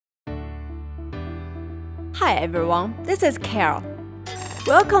Hi everyone, this is Carol.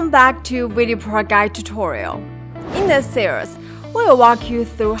 Welcome back to VideoProc Guide tutorial. In this series, we'll walk you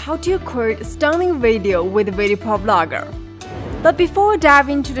through how to create stunning video with VideoProc Vlogger. But before we dive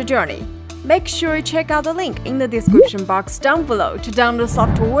into the journey, make sure you check out the link in the description box down below to download the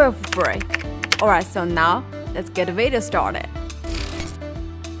software for free. Alright, so now, let's get the video started.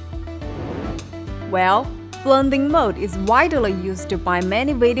 Well, blending mode is widely used by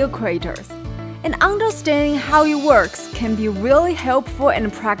many video creators, and understanding how it works can be really helpful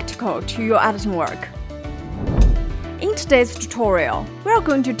and practical to your editing work. In today's tutorial, we are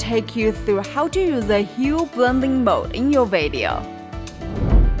going to take you through how to use the Hue Blending Mode in your video.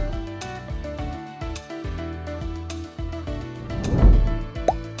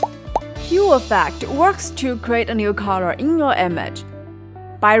 Hue effect works to create a new color in your image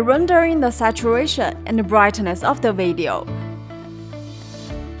by rendering the saturation and brightness of the video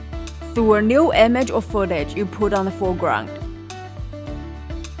through a new image or footage you put on the foreground.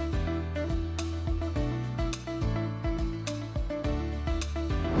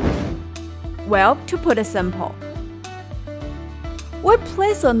 Well, to put it simple, we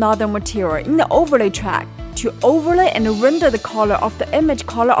place another material in the overlay track to overlay and render the color of the image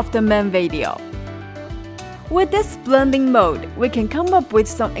color of the main video. With this blending mode, we can come up with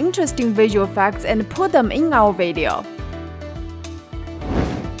some interesting visual effects and put them in our video.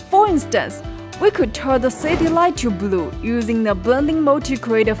 For instance, we could turn the city light to blue using the blending mode to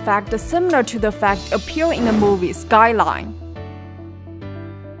create an effect similar to the effect appearing in the movie Skyline.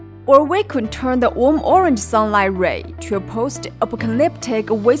 Or we could turn the warm orange sunlight ray to a post-apocalyptic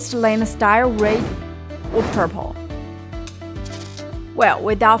wasteland-style ray or purple. Well,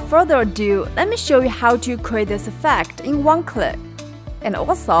 without further ado, let me show you how to create this effect in one clip. And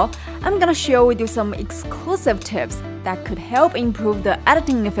also, I'm gonna share with you some exclusive tips that could help improve the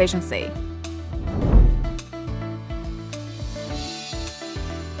editing efficiency.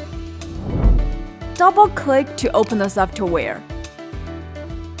 Double-click to open the software.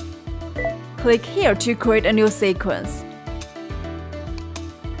 Click here to create a new sequence.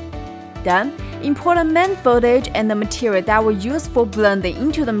 Then, import the main footage and the material that we use for blending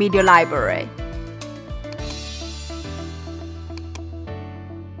into the media library.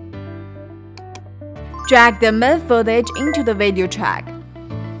 Drag the main footage into the video track.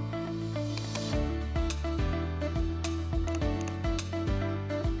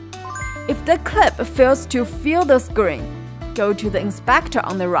 If the clip fails to fill the screen, go to the inspector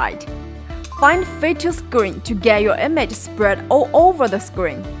on the right. Find Fit to Screen to get your image spread all over the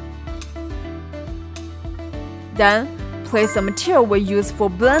screen. Then, place the material we use for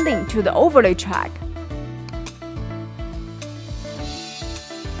blending to the overlay track.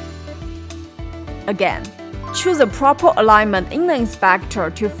 Again, choose a proper alignment in the inspector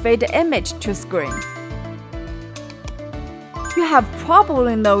to fit the image to screen. You have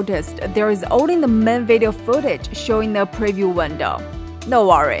probably noticed there is only the main video footage showing the preview window. No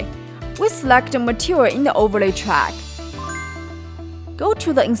worry, we select the material in the overlay track. Go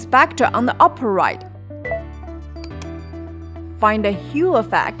to the inspector on the upper right. Find the hue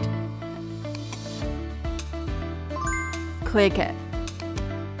effect. Click it.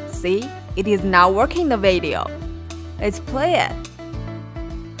 See? It is now working in the video. Let's play it.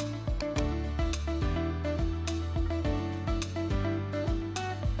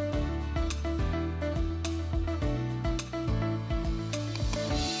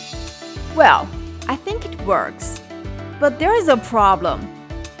 Well, I think it works. But there is a problem.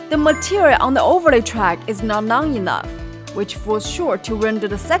 The material on the overlay track is not long enough, which falls short to render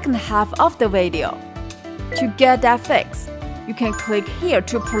the second half of the video. To get that fixed, you can click here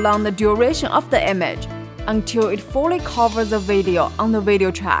to prolong the duration of the image until it fully covers the video on the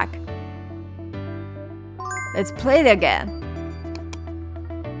video track. Let's play it again.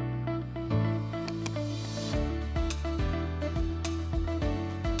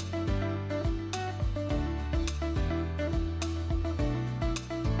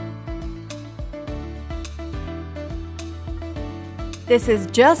 This is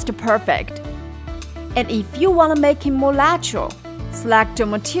just perfect. And if you want to make it more natural, select the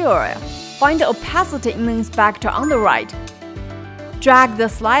material, find the opacity in the inspector on the right. Drag the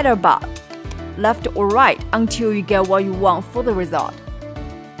slider bar, left or right until you get what you want for the result.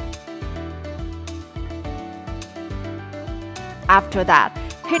 After that,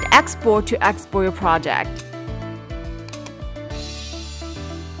 hit export to export your project.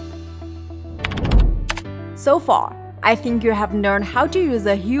 So far, I think you have learned how to use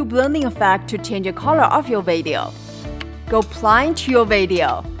the hue blending effect to change the color of your video. Go apply to your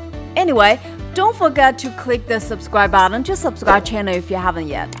video. Anyway, Don't forget to click the subscribe button to subscribe channel if you haven't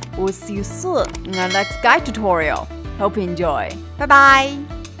yet. We'll see you soon in our next guide tutorial. Hope you enjoy. Bye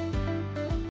bye!